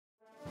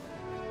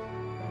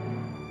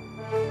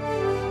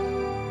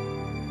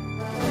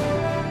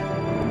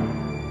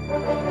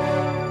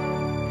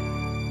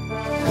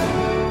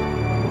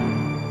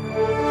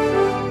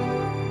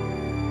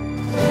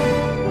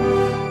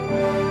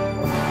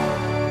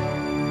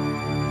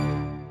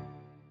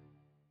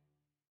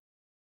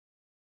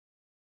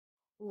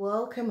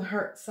Welcome,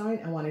 heart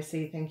sign. I want to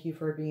say thank you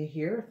for being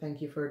here.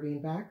 Thank you for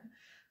being back.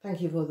 Thank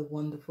you for the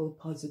wonderful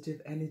positive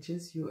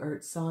energies, you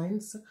earth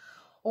signs.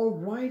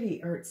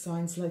 Alrighty, earth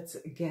signs, let's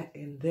get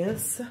in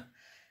this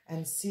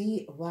and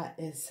see what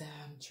is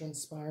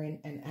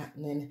transpiring and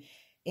happening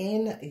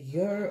in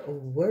your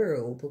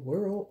world, the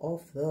world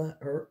of the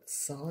earth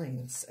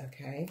signs.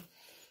 Okay,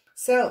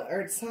 so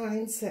earth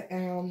signs,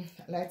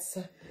 let's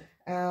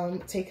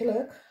take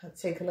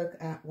a look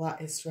at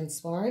what is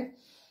transpiring.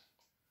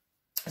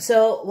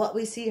 So what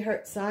we see,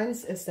 earth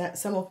signs, is that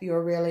some of you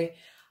are really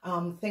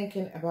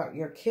thinking about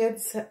your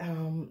kids.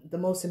 The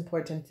most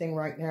important thing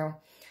right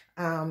now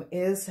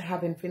is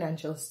having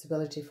financial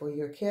stability for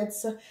your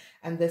kids,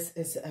 and this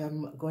is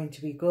going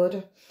to be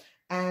good.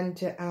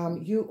 And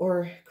you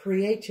are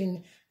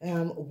creating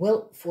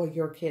wealth for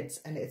your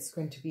kids, and it's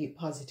going to be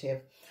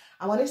positive.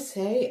 I want to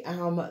say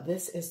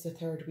this is the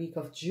 3rd week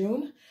of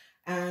June.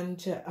 And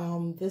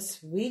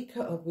this week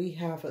we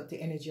have the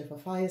energy of a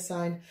fire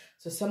sign.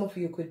 So some of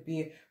you could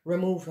be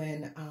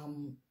removing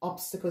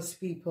obstacles,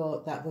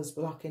 people that was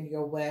blocking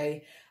your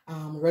way,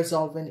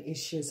 resolving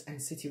issues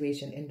and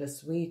situation in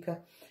this week.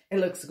 It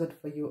looks good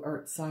for you,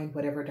 earth sign,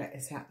 whatever that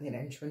is happening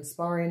and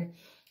transpiring.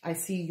 I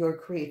see you're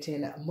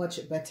creating a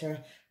much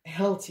better,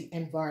 healthy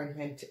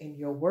environment in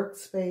your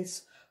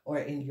workspace or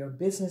in your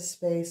business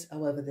space.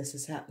 However this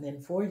is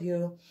happening for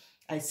you,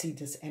 I see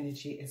this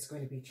energy is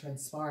going to be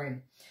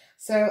transpiring.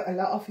 So a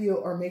lot of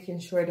you are making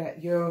sure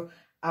that you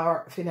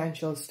are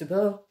financially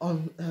stable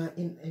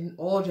in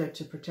order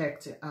to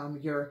protect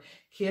your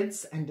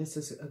kids, and this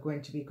is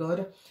going to be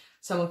good.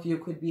 Some of you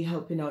could be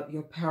helping out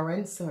your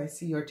parents. So I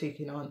see you're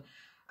taking on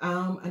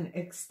an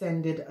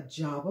extended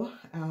job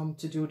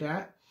to do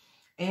that.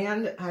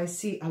 And I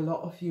see a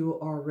lot of you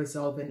are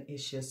resolving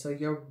issues. So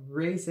you're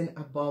raising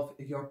above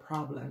your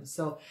problems.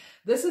 So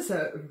this is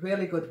a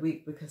really good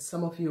week because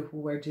some of you who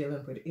were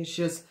dealing with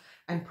issues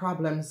and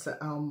problems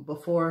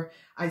before,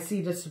 I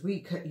see this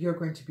week you're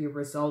going to be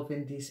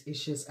resolving these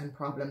issues and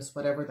problems,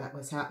 whatever that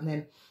was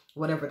happening,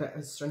 whatever that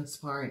is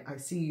transpiring. I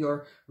see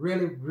you're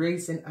really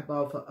raising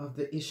above of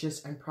the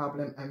issues and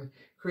problem and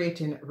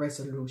creating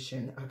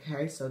resolution.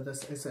 Okay, so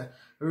this is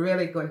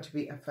really going to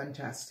be a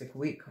fantastic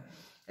week.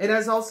 It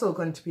is also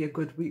going to be a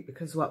good week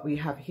because what we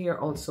have here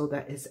also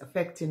that is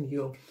affecting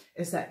you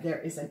is that there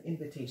is an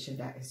invitation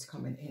that is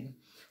coming in.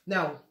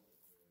 Now,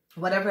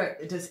 whatever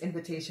this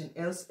invitation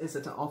is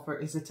it an offer?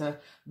 Is it a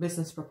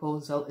business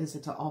proposal? Is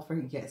it an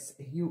offer? Yes,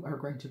 you are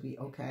going to be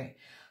okay.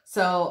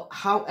 So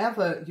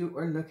however you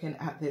are looking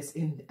at this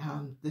in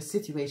the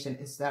situation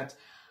is that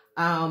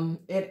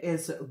it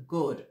is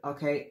good,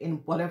 okay,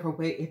 in whatever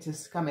way it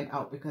is coming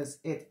out, because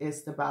it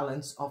is the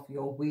balance of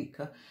your week.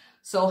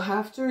 So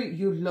after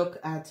you look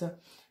at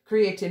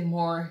creating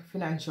more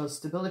financial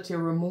stability,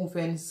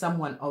 removing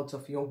someone out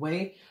of your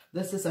way,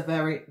 this is a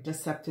very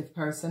deceptive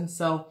person.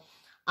 So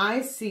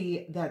I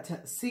see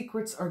that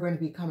secrets are going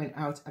to be coming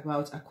out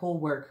about a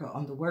co-worker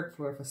on the work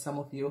floor for some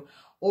of you,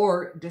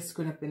 or this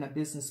could have been a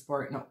business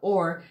partner,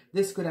 or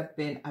this could have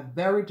been a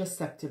very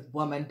deceptive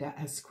woman that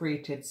has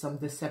created some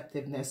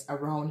deceptiveness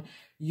around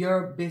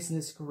your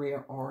business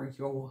career or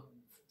your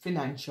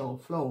financial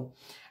flow.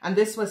 And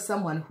this was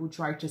someone who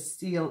tried to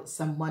steal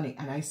some money,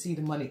 and I see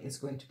the money is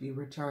going to be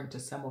returned to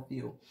some of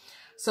you.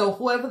 So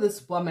whoever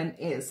this woman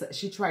is,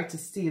 she tried to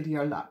steal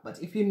your lot.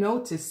 But if you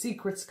notice,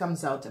 secrets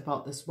comes out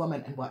about this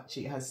woman and what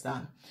she has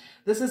done.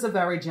 This is a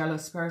very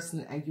jealous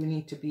person and you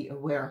need to be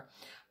aware.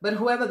 But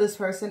whoever this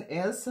person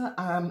is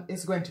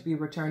going to be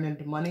returning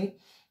the money.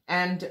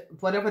 And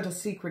whatever the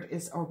secret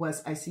is or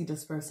was, I see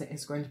this person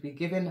is going to be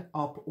giving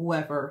up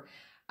whoever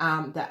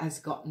that has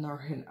gotten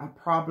her in a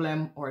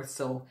problem or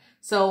so.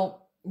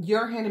 So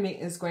your enemy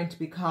is going to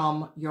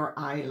become your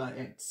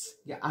allies.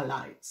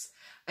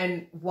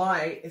 And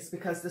why? Is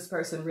because this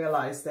person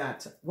realized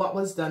that what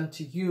was done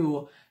to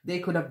you, they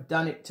could have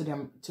done it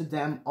to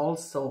them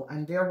also.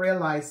 And they're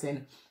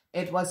realizing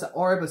it was a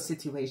horrible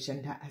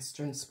situation that has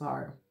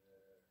transpired.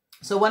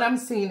 So what I'm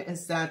seeing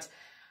is that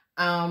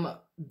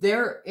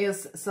there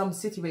is some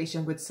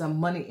situation with some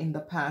money in the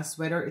past,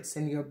 whether it's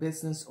in your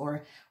business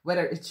or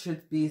whether it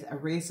should be a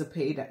raise of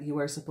pay that you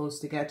were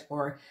supposed to get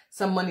or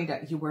some money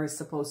that you were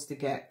supposed to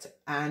get.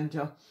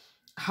 And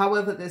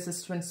however this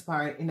is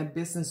transpired in a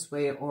business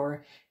way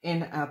or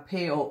in a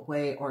payout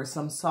way or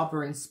some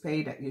sovereign's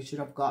pay that you should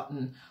have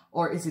gotten,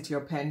 or is it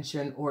your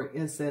pension, or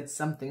is it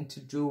something to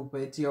do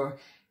with your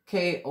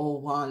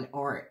KO1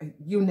 or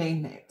you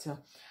name it.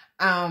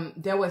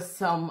 There was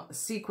some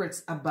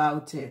secrets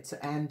about it,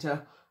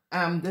 and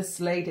this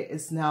lady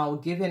is now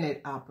giving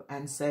it up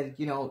and said,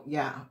 you know,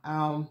 yeah,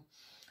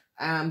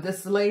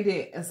 this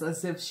lady is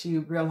as if she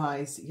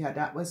realized, yeah,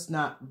 that was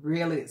not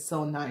really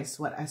so nice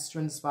what has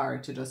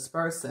transpired to this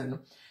person,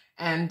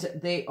 and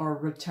they are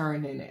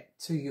returning it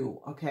to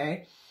you,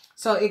 okay?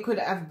 So it could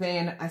have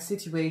been a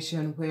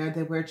situation where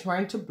they were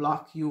trying to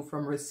block you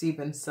from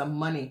receiving some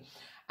money,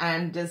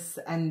 and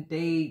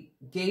they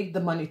gave the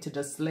money to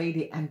this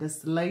lady, and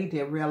this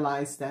lady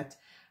realized that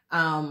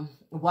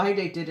why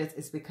they did it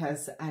is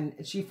because, and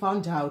she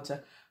found out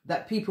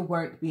that people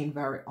weren't being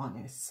very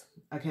honest.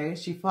 Okay,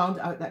 she found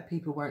out that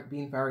people weren't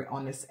being very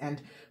honest,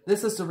 and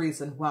this is the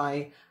reason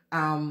why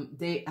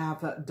they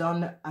have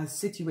done a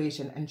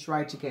situation and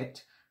tried to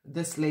get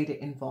this lady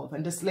involved.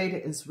 And this lady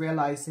is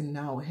realizing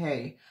now,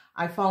 hey,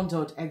 I found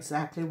out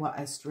exactly what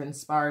has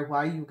transpired,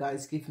 why you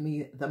guys give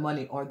me the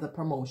money or the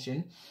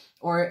promotion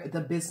or the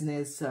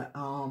business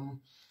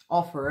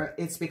offer.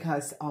 It's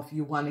because of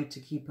you wanted to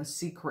keep a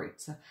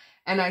secret.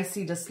 And I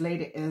see this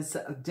lady is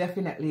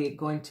definitely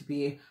going to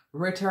be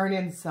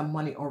returning some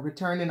money or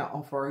returning an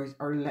offer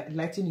or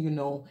letting you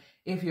know,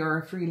 if you're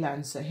a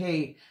freelancer,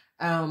 hey,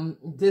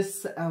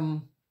 this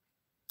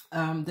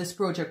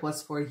project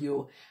was for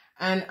you.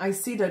 And I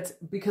see that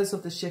because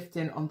of the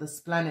shifting on this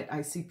planet,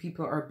 I see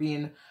people are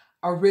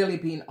really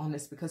being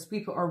honest, because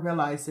people are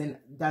realizing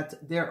that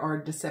there are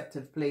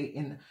deceptive play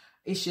in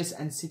issues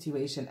and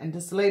situation. And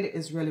this lady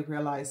is really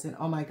realizing,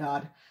 oh my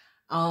God,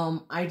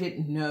 I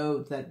didn't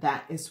know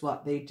that is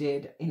what they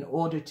did in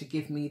order to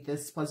give me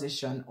this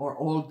position or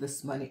all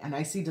this money. And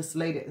I see this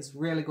lady is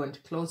really going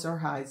to close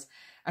her eyes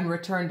and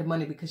return the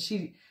money, because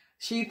she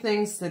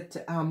thinks that,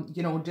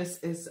 you know, this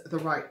is the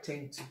right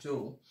thing to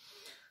do.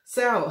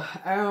 So,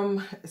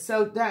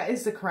 so that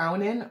is the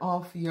crowning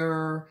of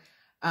your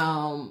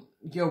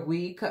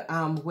week,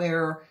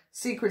 where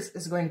secrets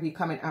is going to be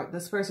coming out.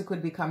 This person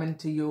could be coming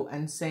to you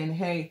and saying,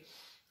 hey,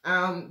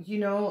 you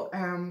know,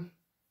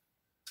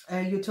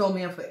 you told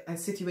me of a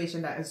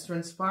situation that has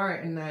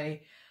transpired, and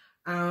I,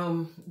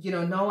 you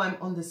know, now I'm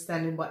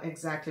understanding what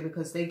exactly,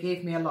 because they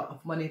gave me a lot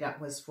of money that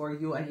was for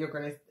you, and you're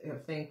going to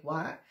think,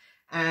 what?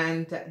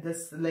 And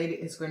this lady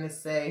is going to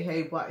say,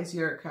 hey, what is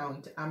your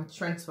account? I'm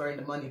transferring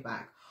the money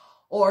back.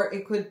 Or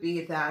it could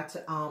be that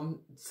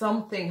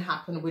something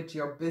happened with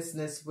your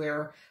business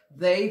where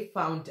they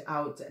found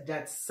out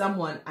that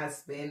someone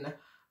has been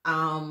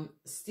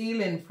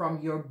stealing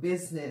from your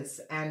business,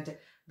 and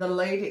the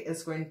lady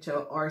is going to,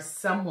 or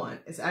someone,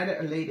 it's either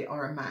a lady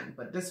or a man,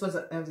 but this was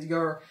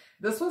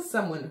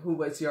someone who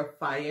was your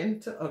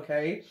client,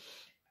 okay?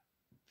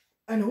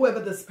 And whoever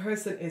this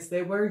person is,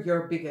 they were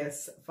your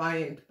biggest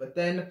client, but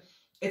then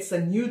it's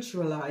a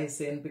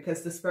neutralizing,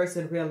 because this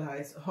person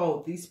realized,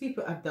 oh, these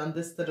people have done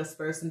this to this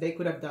person. They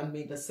could have done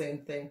me the same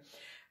thing.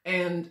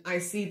 And I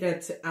see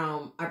that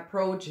a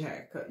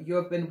project, you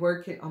have been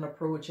working on a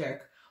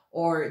project,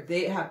 or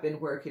they have been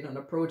working on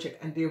a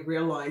project, and they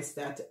realized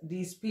that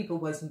these people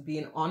wasn't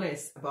being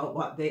honest about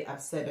what they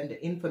have said and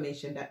the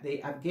information that they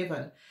have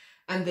given.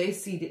 And they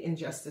see the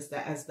injustice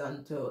that has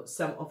done to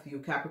some of you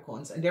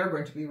Capricorns, and they're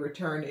going to be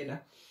returning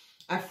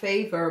a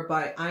favor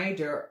by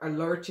either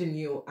alerting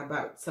you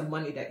about some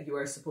money that you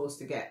are supposed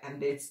to get,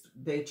 and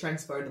they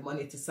transfer the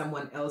money to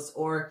someone else,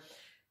 or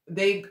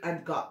they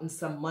had gotten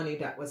some money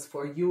that was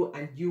for you,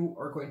 and you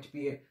are going to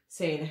be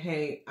saying,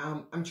 hey,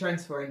 I'm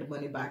transferring the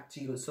money back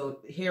to you. So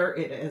here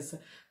it is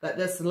that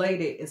this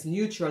lady is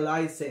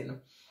neutralizing,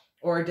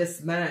 or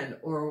this man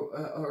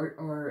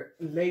or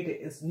lady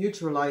is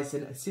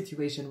neutralizing a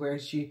situation where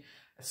she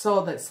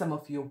saw that some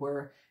of you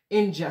were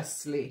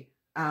unjustly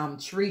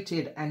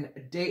treated, and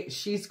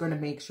she's going to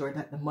make sure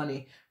that the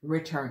money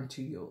returned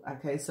to you.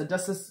 Okay, so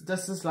this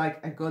is like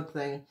a good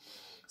thing.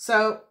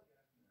 So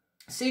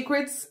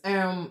secrets,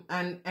 and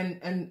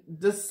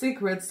the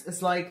secrets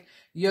is like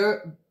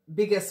your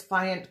biggest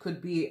client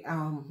could be,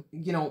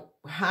 you know,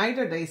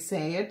 either they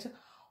say it,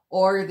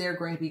 or they're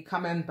going to be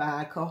coming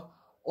back,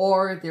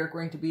 or they're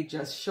going to be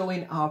just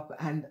showing up,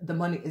 and the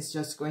money is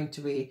just going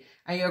to be,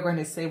 and you're going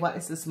to say, what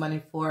is this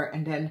money for?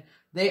 And then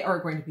they are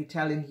going to be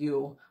telling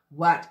you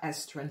what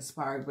has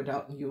transpired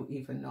without you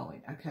even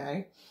knowing.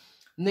 Okay,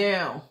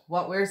 now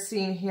what we're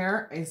seeing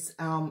here is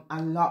a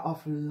lot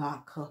of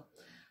luck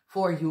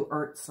for you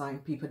earth sign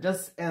people.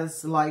 This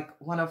is like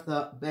one of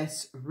the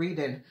best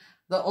reading.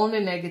 The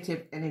only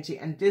negative energy,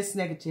 and this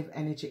negative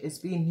energy is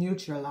being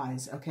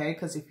neutralized, okay?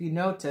 Because if you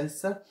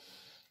notice,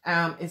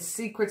 it's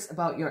secrets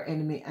about your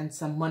enemy and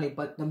some money,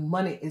 but the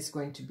money is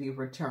going to be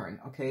returned,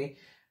 okay?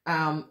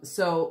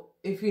 So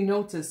if you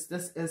notice,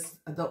 this is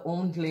the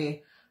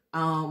only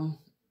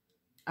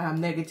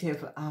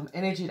negative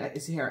energy that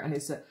is here, and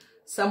it's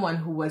someone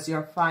who was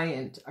your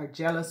client, a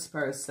jealous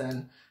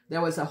person.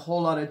 There was a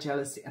whole lot of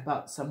jealousy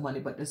about some money,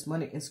 but this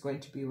money is going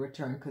to be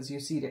returned, because you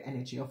see the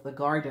energy of the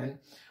garden,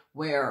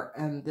 where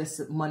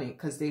this money,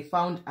 because they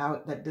found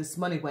out that this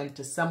money went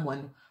to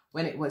someone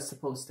when it was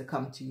supposed to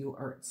come to you,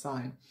 earth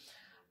sign.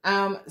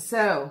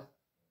 So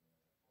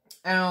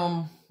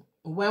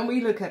when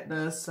we look at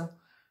this,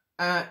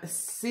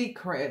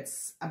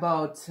 secrets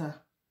about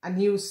a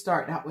new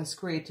start that was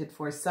created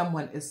for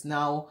someone is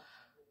now,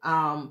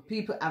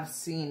 people have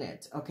seen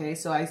it, okay?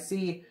 So I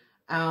see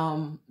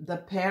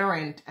the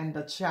parent and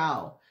the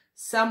child.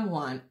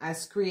 Someone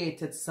has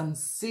created some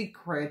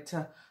secret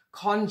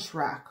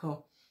contract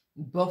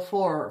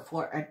before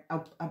for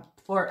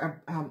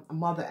a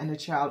mother and a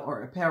child,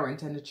 or a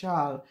parent and a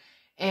child,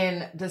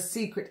 and the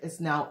secret is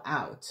now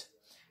out.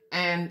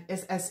 And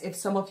it's as if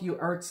some of you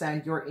earth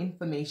sign, your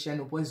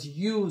information was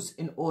used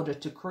in order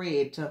to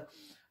create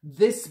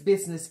this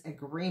business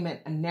agreement,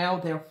 and now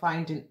they're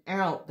finding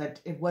out that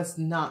it was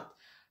not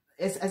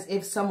it's as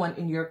if someone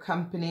in your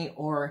company,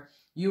 or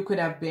you could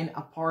have been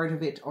a part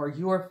of it, or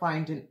you're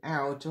finding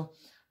out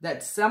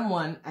that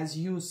someone has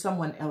used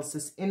someone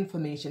else's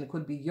information. It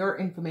could be your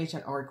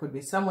information, or it could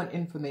be someone's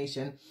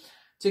information,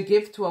 to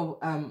give to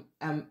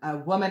a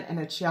woman and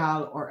a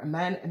child, or a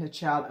man and a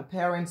child, a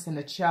parents and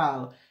a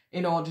child,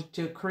 in order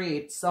to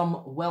create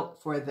some wealth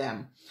for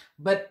them.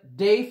 But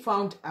they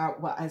found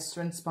out what has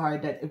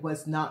transpired, that it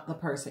was not the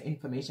person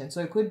information.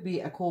 So it could be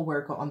a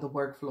co-worker on the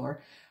work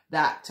floor,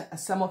 that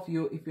some of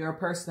you, if you're a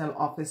personal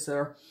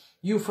officer,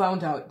 you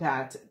found out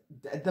that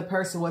the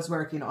person was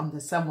working on the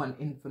someone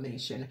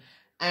information.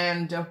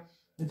 And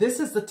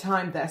this is the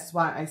time, that's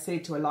why I say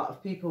to a lot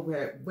of people,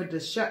 where with the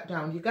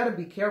shutdown, you got to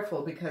be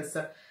careful, because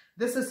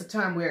this is the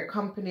time where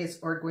companies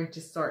are going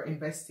to start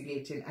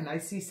investigating. And I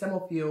see some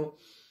of you,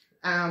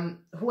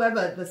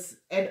 whoever this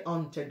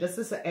headhunter, this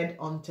is a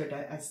headhunter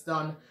that has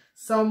done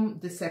some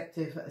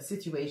deceptive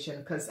situation,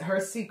 because her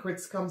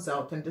secrets comes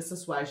out, and this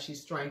is why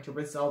she's trying to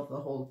resolve the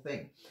whole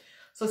thing.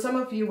 So some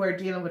of you were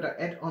dealing with a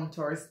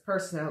headhunter,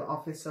 personal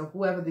officer,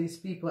 whoever these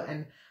people,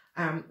 and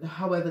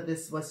however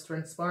this was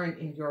transpiring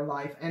in your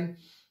life, and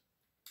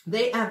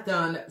they have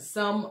done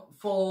some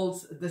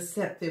false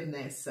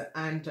deceptiveness,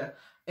 and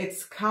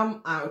it's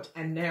come out,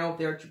 and now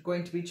they're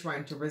going to be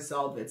trying to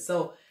resolve it.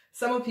 So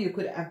some of you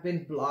could have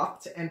been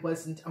blocked and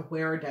wasn't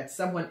aware that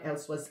someone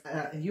else was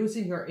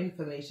using your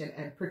information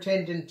and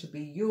pretending to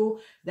be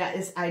you. That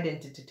is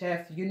identity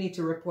theft. You need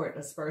to report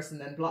this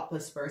person and block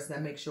this person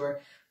and make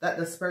sure that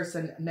this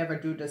person never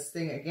do this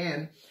thing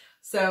again.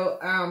 So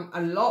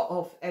a lot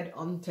of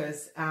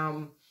headhunters,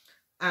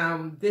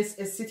 this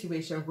is a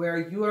situation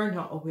where you are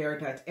not aware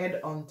that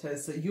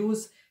headhunters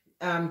use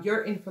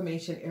your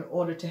information in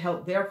order to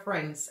help their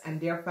friends and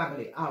their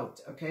family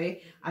out,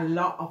 okay? A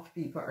lot of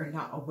people are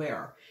not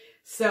aware.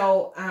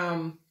 So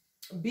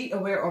be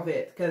aware of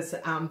it, because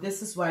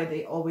this is why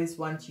they always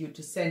want you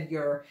to send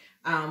your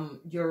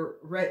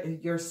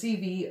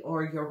CV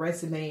or your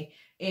resume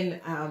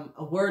in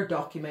a Word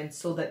document,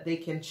 so that they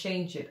can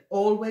change it.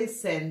 Always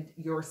send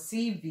your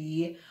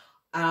CV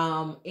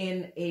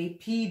in a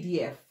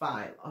PDF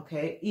file,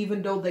 okay?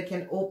 Even though they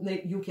can open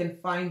it, you can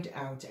find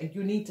out, and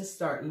you need to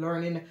start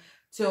learning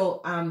to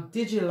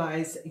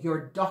digitalize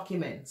your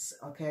documents,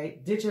 okay?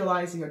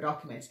 Digitalize your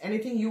documents.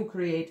 Anything you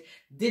create,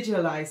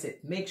 digitalize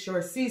it. Make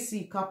sure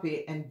CC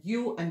copy and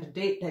you and the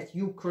date that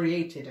you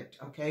created it,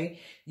 okay?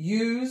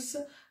 Use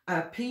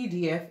a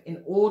PDF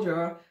in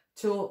order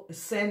to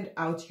send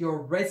out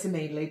your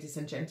resume, ladies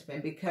and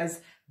gentlemen,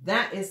 because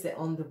that is the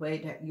only way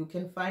that you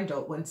can find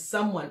out when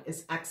someone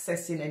is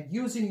accessing and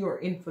using your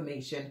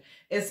information,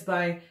 is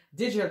by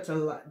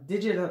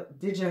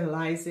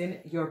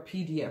digitalizing your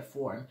PDF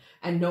form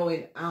and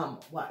knowing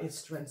what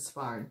is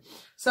transpiring.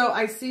 So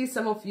I see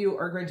some of you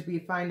are going to be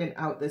finding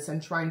out this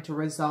and trying to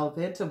resolve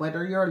it,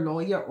 whether you're a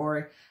lawyer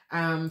or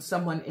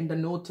someone in the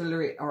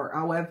notary or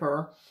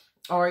however,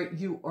 or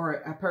you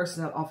are a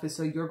personal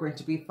officer. You're going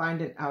to be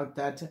finding out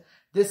that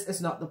this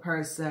is not the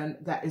person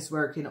that is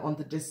working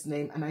under this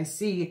name. And I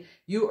see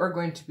you are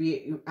going to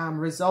be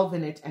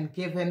resolving it and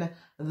giving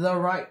the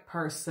right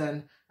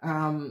person,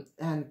 and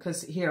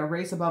because here,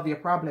 raise above your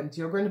problems,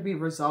 you're going to be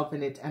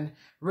resolving it and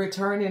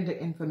returning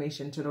the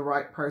information to the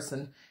right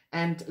person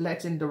and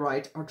letting the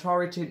right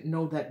authority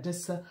know that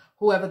this,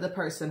 whoever the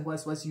person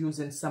was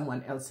using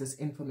someone else's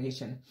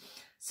information.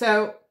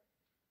 So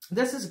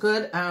this is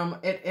good.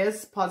 It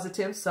is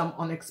positive, some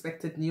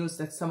unexpected news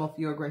that some of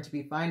you are going to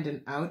be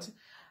finding out,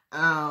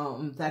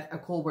 that a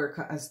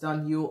co-worker has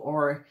done you,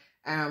 or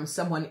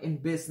someone in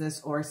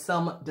business or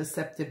some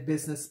deceptive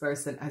business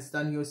person has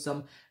done you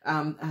some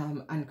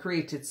and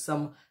created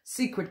some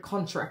secret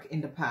contract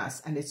in the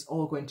past, and it's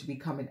all going to be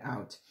coming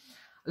out.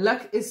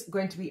 Luck is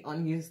going to be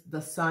on you,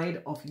 the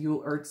side of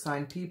you earth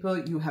sign people.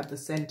 You have the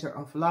center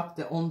of luck.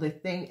 The only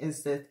thing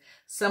is that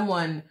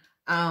someone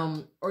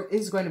or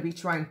is going to be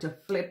trying to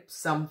flip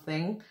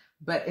something,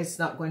 but it's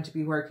not going to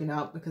be working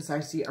out, because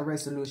I see a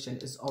resolution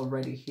is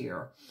already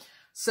here.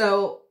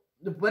 So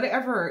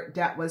whatever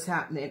that was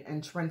happening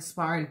and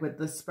transpiring with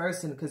this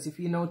person, because if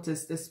you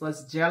notice, this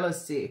was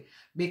jealousy,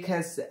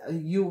 because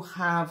you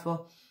have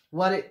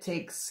what it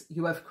takes.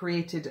 You have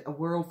created a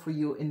world for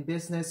you in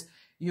business.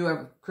 You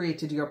have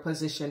created your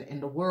position in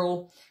the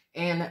world.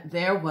 And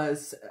there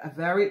was a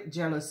very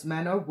jealous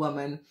man or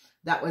woman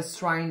that was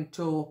trying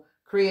to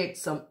create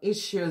some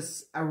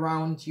issues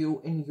around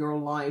you in your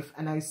life.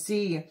 And I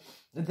see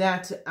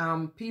that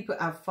people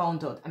have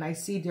found out, and I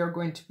see they're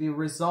going to be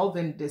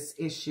resolving this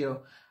issue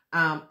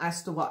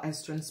as to what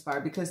has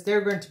transpired, because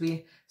they're going to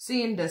be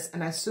seeing this,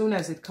 and as soon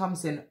as it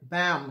comes in,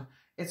 bam,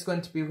 it's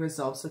going to be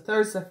resolved. So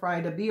Thursday,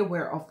 Friday, be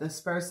aware of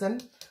this person,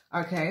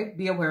 okay?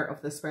 Be aware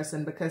of this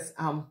person, because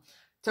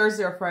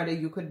Thursday or Friday,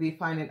 you could be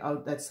finding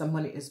out that some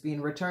money is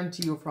being returned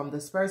to you from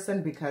this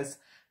person, because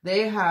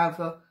they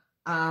have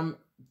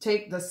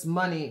take this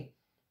money,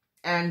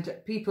 and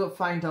people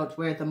find out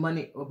where the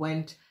money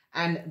went,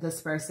 and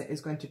this person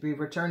is going to be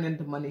returning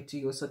the money to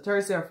you. So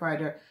Thursday or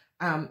Friday,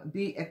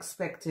 be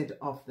expected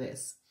of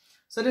this.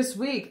 So this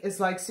week is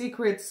like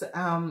secrets,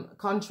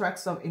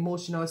 contracts of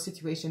emotional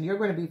situation. You're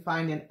going to be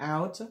finding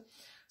out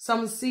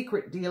some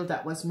secret deal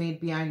that was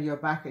made behind your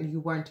back and you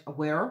weren't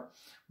aware.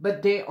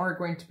 But they are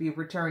going to be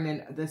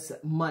returning this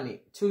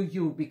money to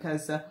you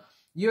because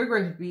you're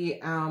going to be,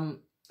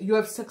 you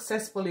have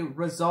successfully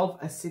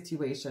resolved a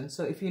situation.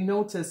 So if you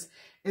notice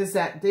is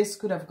that this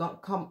could have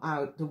come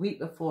out the week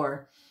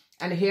before.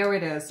 And here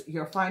it is.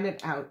 You're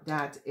finding out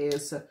that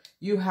is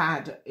you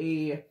had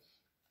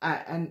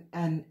an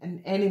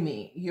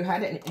enemy. You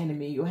had an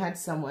enemy. You had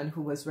someone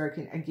who was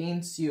working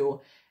against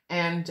you.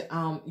 And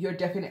you're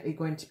definitely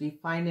going to be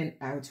finding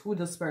out who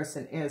this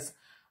person is.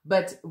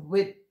 But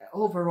with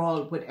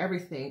overall, with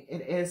everything,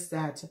 it is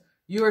that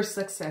you're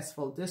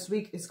successful. This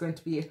week is going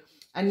to be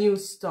a new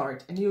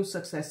start, a new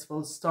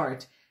successful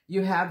start.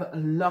 You have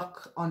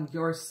luck on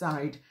your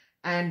side.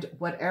 And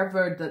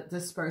whatever that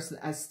this person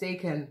has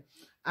taken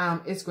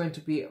is going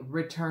to be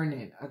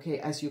returning, okay,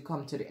 as you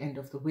come to the end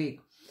of the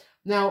week.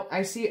 Now,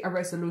 I see a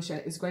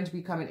resolution is going to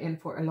be coming in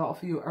for a lot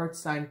of you earth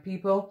sign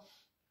people.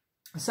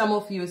 Some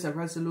of you is a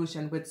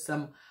resolution with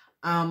some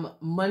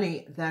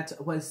money that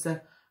was,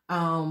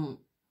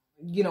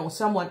 you know,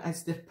 someone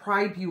has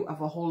deprived you of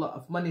a whole lot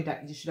of money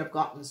that you should have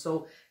gotten.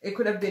 So it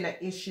could have been an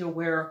issue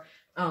where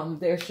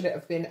there should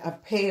have been a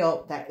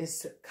payout that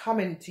is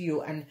coming to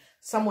you and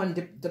someone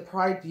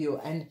deprived you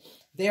and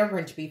they're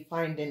going to be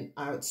finding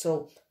out.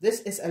 So this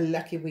is a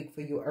lucky week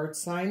for you earth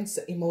signs.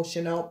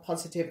 Emotional,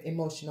 positive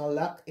emotional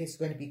luck is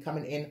going to be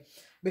coming in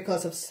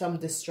because of some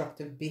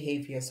destructive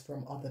behaviors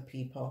from other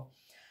people.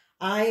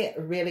 I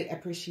really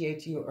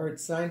appreciate you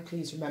earth sign.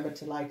 Please remember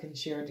to like and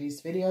share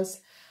these videos.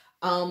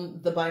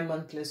 The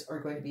bi-monthlies are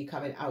going to be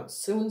coming out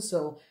soon.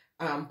 So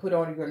put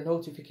on your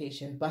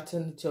notification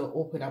button to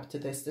open up to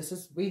this.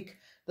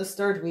 This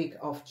third week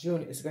of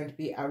June is going to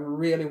be a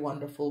really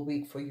wonderful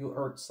week for you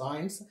earth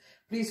signs.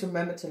 Please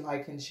remember to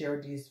like and share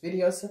these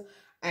videos.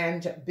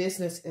 And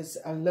business is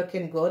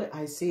looking good.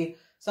 I see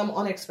some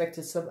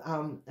unexpected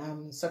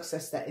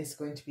success that is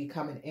going to be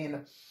coming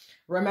in.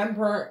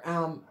 Remember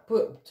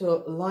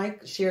to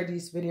like, share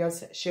these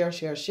videos,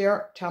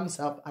 share, thumbs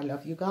up. I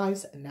love you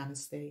guys.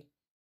 Namaste.